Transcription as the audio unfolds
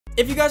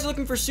If you guys are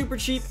looking for super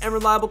cheap and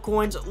reliable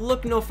coins,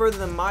 look no further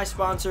than my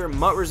sponsor,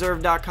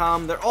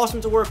 MUTReserve.com. They're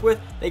awesome to work with.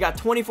 They got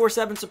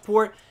 24/7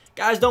 support.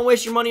 Guys, don't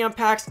waste your money on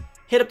packs.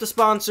 Hit up the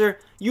sponsor.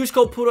 Use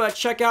code Poodle at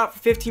checkout for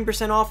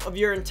 15% off of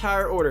your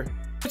entire order.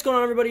 What's going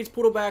on, everybody? It's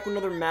Poodle back with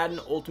another Madden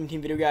Ultimate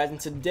Team video, guys. And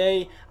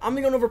today, I'm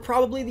going to go over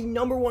probably the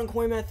 #1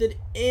 coin method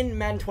in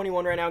Madden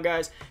 21 right now,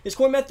 guys. This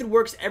coin method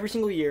works every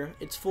single year.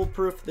 It's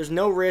foolproof. There's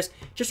no risk.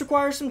 Just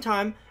requires some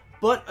time.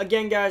 But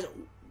again, guys,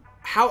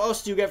 how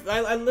else do you get...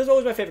 There's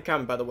always my favorite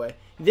comment, by the way.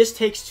 This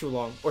takes too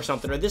long or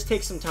something, or this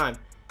takes some time.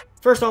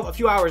 First off, a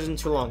few hours isn't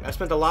too long. I've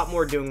spent a lot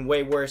more doing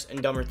way worse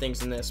and dumber things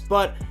than this.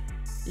 But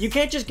you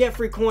can't just get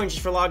free coins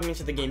just for logging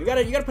into the game. You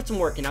gotta put some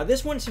work in. Now,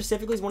 this one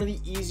specifically is one of the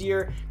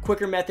easier,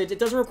 quicker methods. It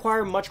doesn't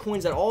require much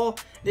coins at all.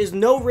 There's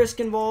no risk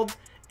involved,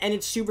 and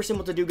it's super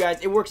simple to do, guys.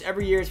 It works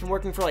every year. It's been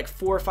working for like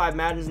 4 or 5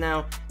 Maddens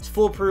now. It's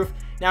foolproof.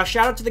 Now,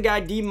 shout out to the guy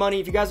D Money.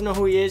 If you guys don't know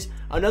who he is,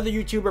 another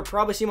YouTuber,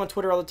 probably see him on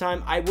Twitter all the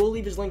time. I will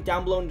leave his link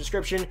down below in the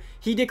description.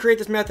 He did create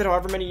this method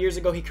however many years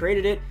ago he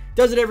created it.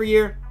 Does it every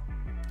year.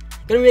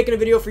 Gonna be making a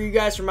video for you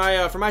guys, for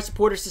my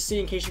supporters to see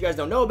in case you guys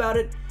don't know about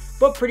it.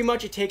 But pretty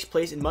much it takes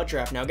place in MUT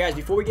Draft. Now, guys,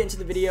 before we get into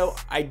the video,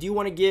 I do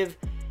want to give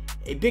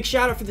a big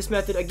shout out for this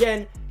method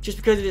again, just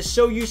because it is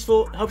so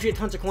useful. It helps you get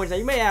tons of coins. Now,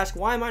 you may ask,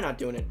 why am I not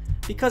doing it?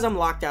 Because I'm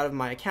locked out of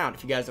my account.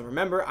 If you guys don't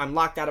remember, I'm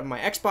locked out of my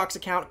Xbox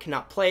account,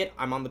 cannot play it.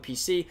 I'm on the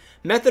PC.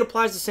 Method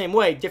applies the same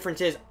way. Difference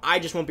is I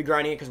just won't be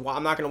grinding it because, well,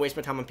 I'm not going to waste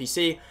my time on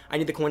PC. I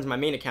need the coins in my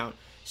main account.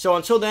 So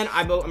until then,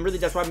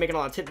 that's why I'm making a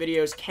lot of tip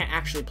videos. Can't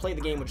actually play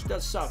the game, which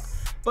does suck.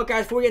 But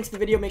guys, before we get into the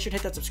video, make sure to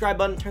hit that subscribe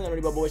button, turn that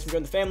notification bell, boys, and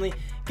join the family.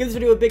 Give this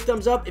video a big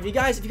thumbs up. If you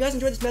guys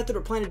enjoyed this method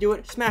or plan to do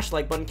it, smash the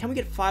like button. Can we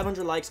get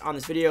 500 likes on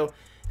this video?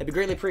 That'd be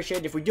greatly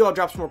appreciated. If we do, I'll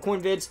drop some more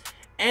coin vids.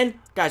 And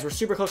guys, we're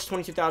super close to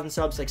 22,000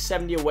 subs, like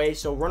 70 away.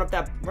 So run up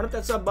that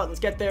sub button. Let's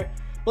get there.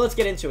 But let's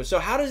get into it. So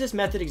how does this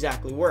method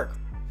exactly work?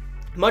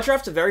 MUT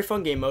Draft's a very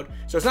fun game mode,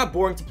 so it's not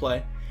boring to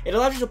play. It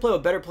allows you to play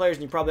with better players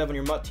than you probably have on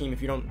your MUT team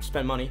if you don't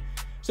spend money.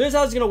 So this is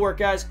how it's gonna work,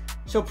 guys.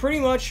 So pretty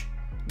much,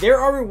 there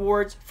are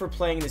rewards for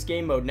playing this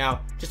game mode.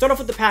 Now, to start off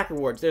with the pack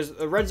rewards, there's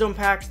the red zone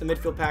packs, the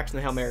midfield packs, and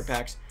the Hail Mary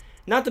packs.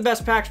 Not the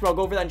best packs, but I'll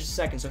go over that in just a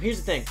second. So here's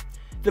the thing.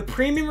 The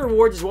premium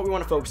rewards is what we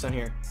want to focus on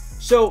here.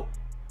 So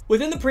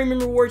within the premium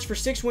rewards, for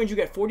 6 wins, you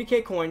get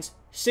 40k coins,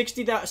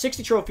 60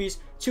 trophies,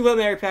 2 Hail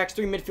Mary packs,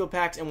 3 midfield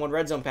packs, and 1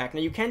 red zone pack.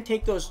 Now, you can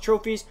take those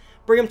trophies,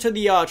 bring them to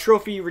the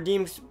trophy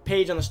redeem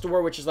page on the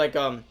store, which is like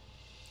the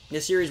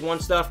Series 1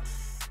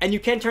 stuff. And you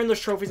can turn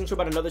those trophies into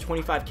about another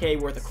 25k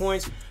worth of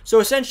coins. So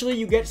essentially,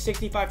 you get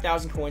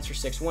 65,000 coins for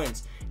 6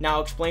 wins. Now,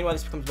 I'll explain why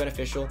this becomes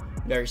beneficial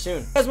very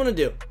soon. What you guys want to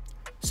do?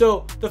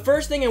 So the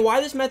first thing, and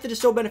why this method is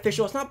so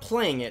beneficial, it's not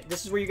playing it.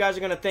 This is where you guys are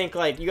going to think,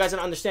 like, you guys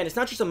don't understand. It's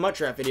not just a MUT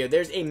Draft video.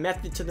 There's a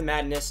method to the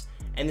madness,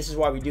 and this is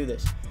why we do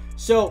this.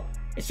 So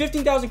it's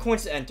 15,000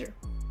 coins to enter.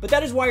 But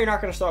that is why you're not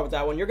going to start with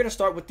that one. You're going to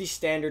start with the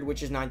standard,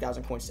 which is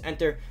 9,000 coins to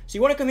enter. So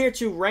you want to come here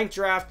to Ranked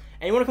Draft,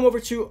 and you want to come over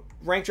to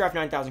Ranked Draft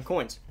 9,000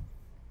 coins.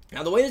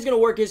 Now, the way this is going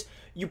to work is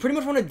you pretty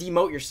much want to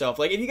demote yourself.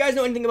 Like, if you guys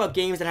know anything about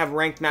games that have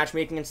ranked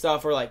matchmaking and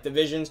stuff, or like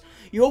divisions,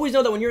 you always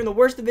know that when you're in the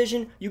worst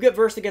division, you get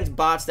versed against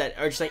bots that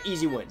are just like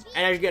easy wins.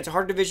 And as you get to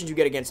harder divisions, you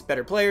get against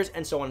better players,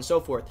 and so on and so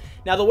forth.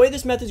 Now, the way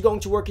this method is going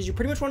to work is you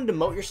pretty much want to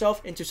demote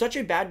yourself into such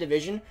a bad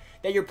division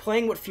that you're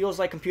playing what feels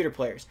like computer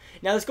players.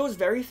 Now, this goes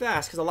very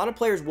fast because a lot of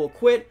players will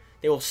quit,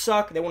 they will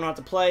suck, they won't know how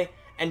to play,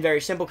 and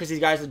very simple because these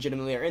guys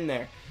legitimately are in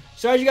there.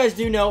 So as you guys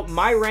do know,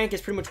 my rank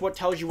is pretty much what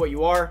tells you what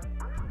you are.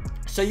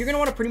 So you're going to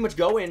want to pretty much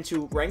go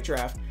into Ranked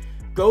Draft,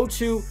 go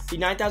to the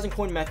 9,000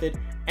 coin method,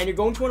 and you're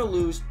going to want to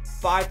lose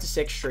 5 to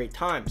 6 straight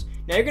times.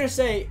 Now you're going to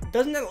say,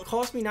 doesn't that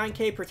cost me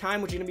 9k per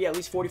time, which is going to be at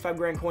least 45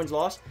 grand coins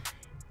lost?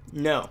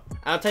 No.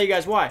 I'll tell you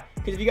guys why.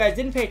 Because if you guys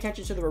didn't pay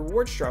attention to the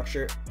reward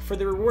structure,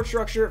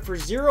 for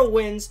 0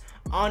 wins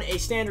on a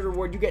standard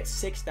reward, you get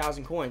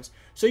 6,000 coins.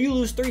 So you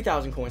lose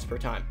 3,000 coins per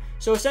time.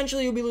 So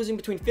essentially, you'll be losing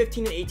between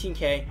 15 and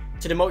 18k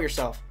to demote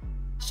yourself.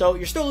 So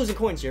you're still losing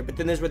coins here, but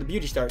then there's where the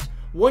beauty starts.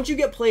 Once you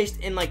get placed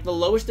in like the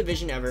lowest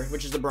division ever,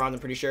 which is the bronze, I'm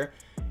pretty sure,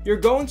 you're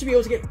going to be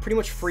able to get pretty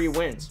much free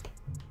wins.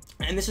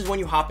 And this is when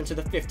you hop into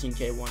the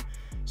 15k one.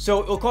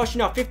 So it'll cost you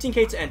now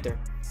 15k to enter.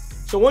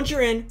 So once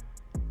you're in,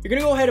 you're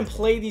going to go ahead and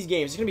play these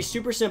games. It's going to be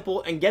super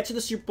simple and get to the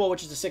Super Bowl,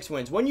 which is the 6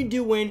 wins. When you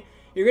do win,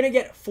 you're going to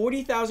get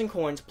 40,000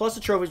 coins plus the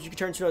trophies you can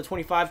turn to another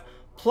 25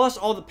 plus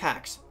all the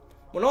packs.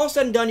 When all is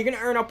said and done, you're going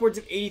to earn upwards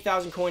of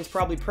 80,000 coins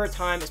probably per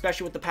time,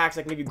 especially with the packs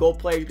like maybe gold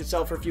players you could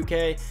sell for a few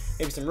K,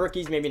 maybe some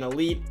rookies, maybe an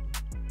elite,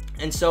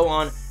 and so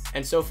on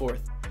and so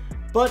forth.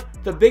 But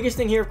the biggest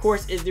thing here, of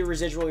course, is the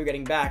residual you're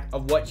getting back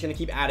of what's going to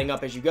keep adding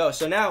up as you go.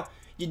 So now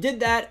you did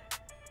that,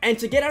 and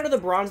to get out of the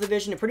bronze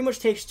division, it pretty much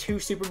takes 2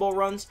 Super Bowl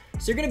runs.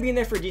 So you're going to be in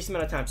there for a decent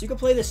amount of time. So you can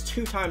play this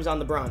 2 times on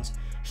the bronze.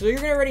 So you're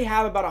going to already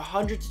have about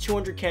 100 to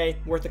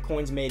 200k worth of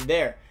coins made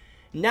there.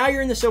 Now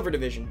you're in the silver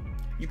division.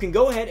 You can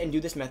go ahead and do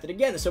this method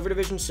again. The silver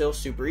division is still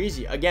super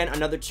easy. Again,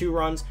 another 2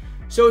 runs.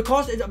 So it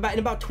costs in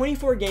about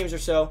 24 games or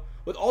so,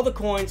 with all the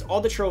coins, all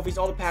the trophies,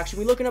 all the packs,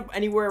 you'll be looking up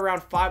anywhere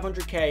around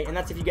 500k, and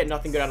that's if you get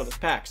nothing good out of those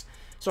packs.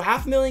 So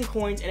 500,000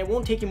 coins, and it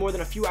won't take you more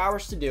than a few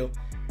hours to do.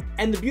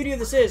 And the beauty of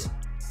this is,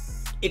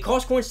 it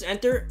costs coins to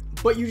enter,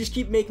 but you just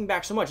keep making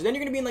back so much. Then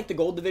you're going to be in like the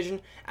gold division.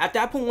 At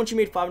that point, once you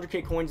made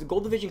 500k coins, the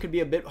gold division could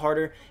be a bit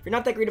harder. If you're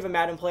not that great of a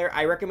Madden player,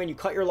 I recommend you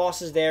cut your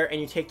losses there and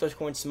you take those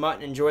coins to MUT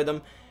and enjoy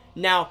them.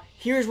 Now,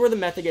 here's where the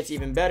method gets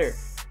even better.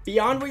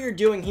 Beyond what you're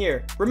doing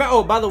here, remember,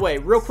 oh, by the way,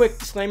 real quick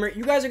disclaimer,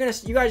 your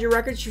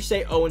records should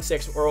say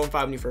 0-6 or 0-5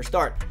 when you first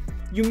start.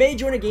 You may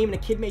join a game and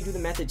a kid may do the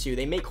method too.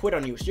 They may quit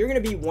on you. So you're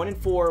going to be 1-4,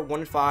 1-5,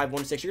 1-6. You're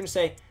going to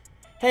say,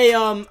 hey,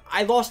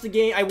 I lost the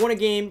game, I won a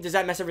game, does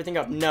that mess everything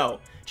up? No.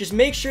 Just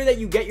make sure that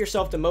you get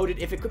yourself demoted.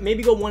 If it could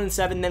maybe go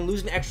 1-7, then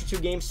lose an extra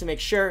 2 games to make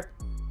sure.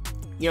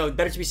 You know,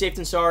 better to be safe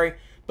than sorry.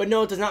 But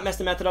no, it does not mess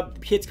the method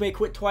up. Kids may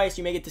quit twice,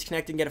 you may get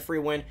disconnected and get a free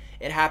win.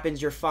 It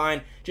happens, you're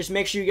fine. Just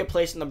make sure you get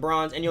placed in the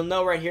bronze, and you'll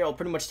know right here, it'll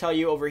pretty much tell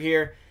you over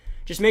here.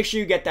 Just make sure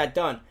you get that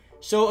done.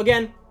 So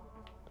again,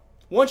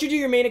 once you do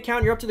your main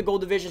account, you're up to the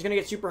gold division. It's going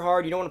to get super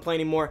hard. You don't want to play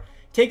anymore.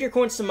 Take your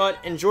coins to MUT.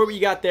 Enjoy what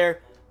you got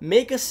there.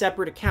 Make a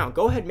separate account.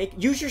 Go ahead,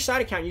 use your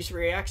side account, use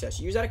for access.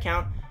 Use that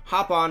account,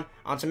 hop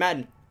onto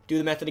Madden, do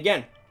the method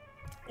again.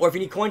 Or if you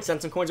need coins,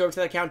 send some coins over to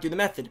that account, do the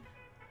method.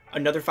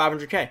 Another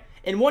 500k.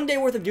 In 1 day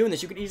worth of doing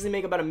this, you could easily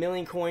make about 1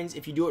 million coins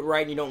if you do it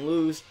right and you don't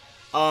lose.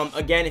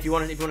 Again, if you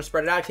want to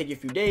spread it out, take you a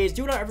few days,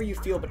 do whatever you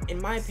feel. But in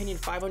my opinion,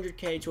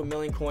 500k to 1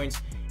 million coins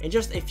in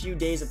just a few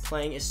days of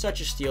playing is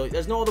such a steal.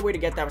 There's no other way to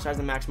get that besides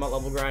the max MUT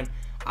level grind.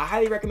 I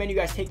highly recommend you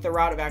guys take the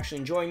route of actually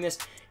enjoying this.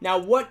 Now,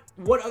 what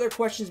other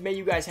questions may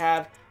you guys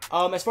have?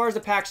 As far as the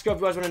packs go, if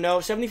you guys want to know,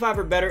 75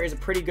 or better is a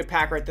pretty good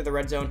pack right there, the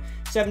red zone.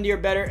 70 or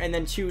better, and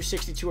then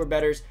 62 or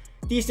better.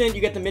 Decent,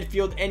 you get the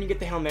midfield, and you get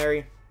the Hail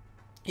Mary.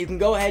 You can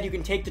go ahead, you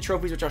can take the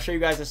trophies, which I'll show you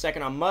guys in a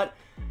second on MUT.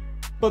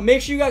 But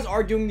make sure you guys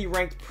are doing the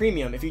ranked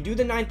premium. If you do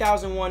the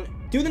 9,000 one,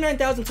 do the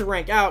 9,000 to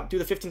rank out, do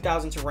the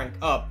 15,000 to rank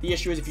up. The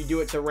issue is if you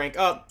do it to rank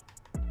up,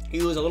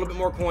 you lose a little bit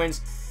more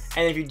coins.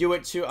 And if you do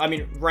it to,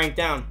 rank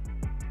down.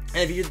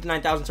 And if you do the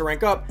 9,000 to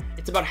rank up,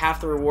 it's about half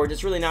the rewards.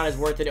 It's really not as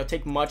worth it. It'll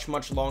take much,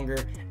 much longer.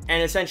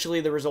 And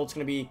essentially, the result's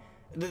going to be,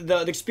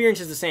 the experience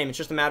is the same. It's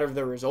just a matter of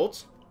the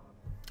results.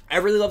 I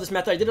really love this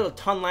method. I did it a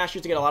ton last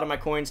year to get a lot of my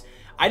coins.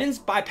 I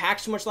didn't buy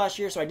packs too much last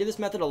year, so I did this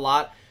method a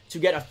lot to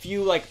get a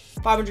few, like,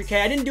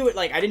 500k. I didn't do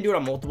it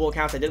on multiple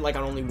accounts. I did it, like,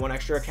 on only one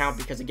extra account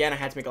because, again, I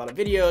had to make a lot of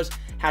videos,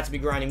 had to be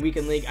grinding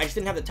weekend league. I just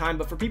didn't have the time.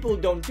 But for people who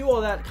don't do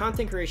all that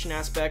content creation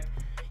aspect,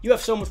 you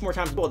have so much more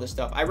time to do all this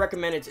stuff. I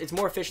recommend it's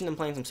more efficient than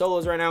playing some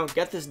solos right now.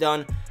 Get this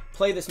done,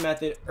 play this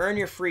method, earn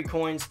your free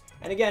coins.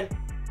 And again,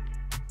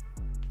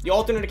 the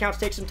alternate accounts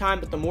take some time,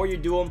 but the more you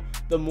do them,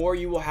 the more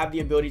you will have the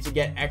ability to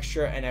get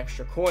extra and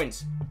extra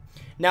coins.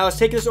 Now let's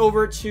take this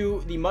over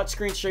to the MUT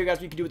screen to show you guys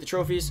what you can do with the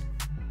trophies.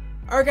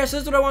 Alright guys, so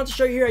this is what I wanted to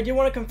show you here. I did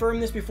want to confirm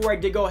this before I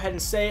did go ahead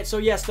and say it. So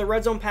yes, the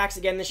red zone packs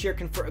again this year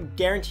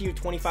guarantee you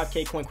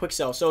 25k coin quick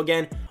sell. So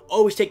again,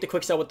 always take the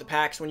quick sell with the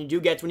packs. When you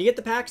get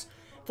the packs,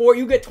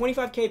 you get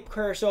 25k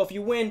per. So if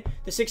you win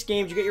the 6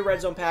 games, you get your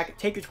red zone pack,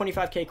 take your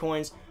 25k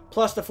coins,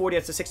 plus the 40,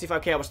 that's the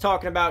 65k I was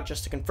talking about,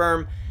 just to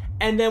confirm.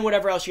 And then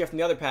whatever else you have from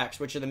the other packs,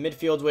 which are the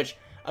midfields, which,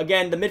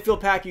 again, the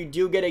midfield pack, you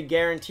do get a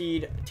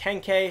guaranteed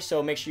 10k,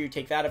 so make sure you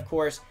take that, of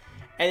course.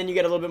 And then you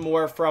get a little bit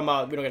more from,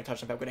 we don't get a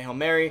touchdown pack, we get a Hail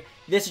Mary.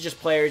 This is just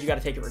players, you got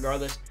to take it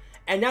regardless.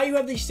 And now you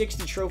have these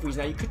 60 trophies.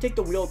 Now, you could take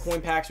the wheel of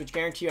coin packs, which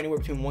guarantee you anywhere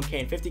between 1k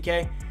and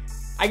 50k.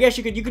 I guess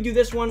you could do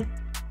this one,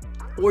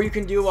 or you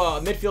can do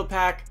a midfield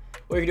pack,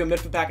 or you can do a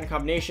midfield pack in a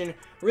combination.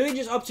 Really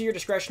just up to your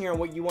discretion here on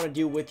what you want to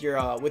do with your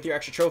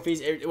extra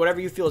trophies. Whatever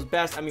you feel is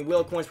best. I mean, wheel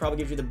of coins probably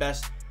gives you the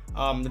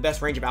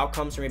best range of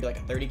outcomes, for maybe like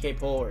a 30k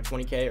pull or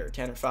 20k or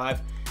 10 or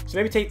 5. So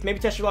maybe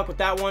test your luck with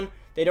that one.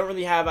 They don't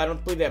really have, I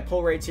don't believe they have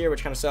pull rates here,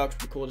 which kind of sucks.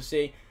 Pretty cool to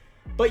see.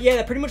 But yeah,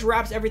 that pretty much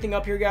wraps everything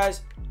up here,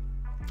 guys.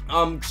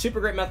 Super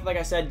great method, like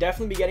I said.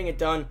 Definitely be getting it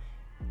done.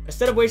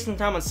 Instead of wasting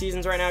time on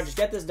seasons right now, just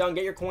get this done,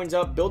 get your coins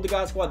up, build the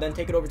God Squad, then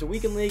take it over to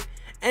Weekend League,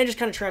 and it just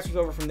kind of transfers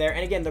over from there.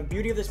 And again, the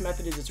beauty of this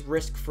method is it's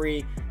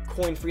risk-free,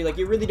 coin-free. Like,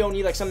 you really don't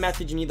need, like, some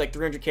methods you need, like,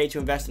 300k to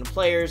invest in the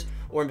players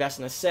or invest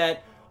in a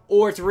set.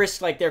 Or it's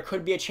risk, like, there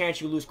could be a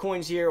chance you lose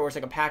coins here, or it's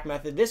like a pack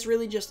method. This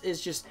really just is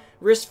just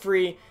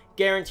risk-free,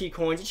 guaranteed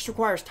coins. It just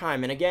requires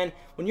time. And again,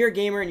 when you're a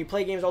gamer and you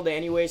play games all day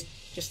anyways,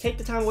 just take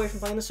the time away from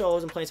playing the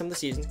solos and playing some of the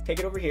seasons. Take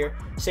it over here.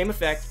 Same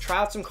effect. Try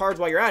out some cards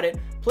while you're at it.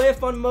 Play a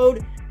fun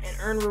mode and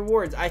earn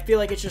rewards. I feel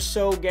like it's just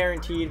so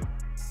guaranteed.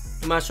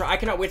 I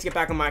cannot wait to get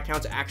back on my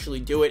account to actually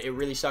do it. It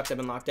really sucks. I've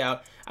been locked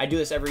out. I do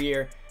this every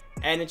year.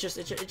 And it's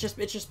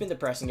just been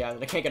depressing, guys,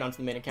 that I can't get onto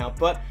the main account.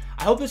 But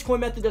I hope this coin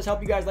method does help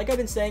you guys. Like I've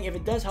been saying, if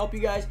it does help you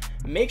guys,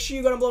 make sure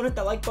you go down below and hit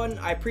that like button.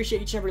 I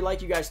appreciate each and every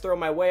like you guys throw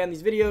my way on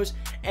these videos,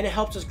 and it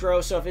helps us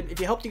grow. So if it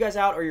helped you guys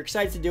out or you're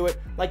excited to do it,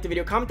 like the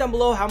video. Comment down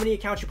below how many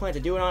accounts you plan to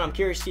do it on. I'm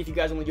curious to see if you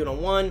guys only do it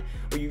on one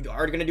or you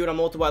are going to do it on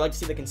multiple. I'd like to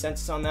see the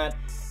consensus on that.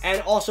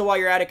 And also, while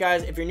you're at it,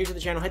 guys, if you're new to the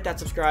channel, hit that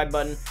subscribe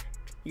button.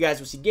 You guys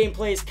will see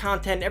gameplays,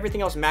 content,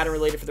 everything else Madden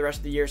related for the rest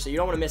of the year, so you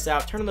don't want to miss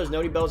out. Turn on those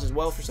noti bells as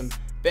well for some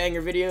banger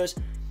videos.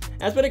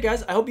 That's about it,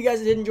 guys. I hope you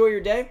guys did enjoy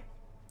your day.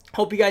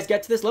 Hope you guys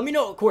get to this. Let me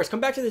know, of course, come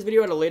back to this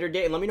video at a later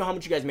date and let me know how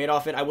much you guys made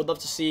off it. I would love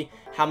to see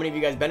how many of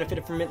you guys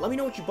benefited from it. Let me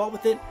know what you bought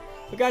with it.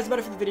 But guys, that's about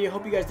it for the video.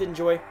 Hope you guys did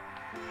enjoy.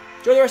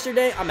 Enjoy the rest of your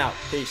day. I'm out.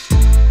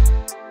 Peace.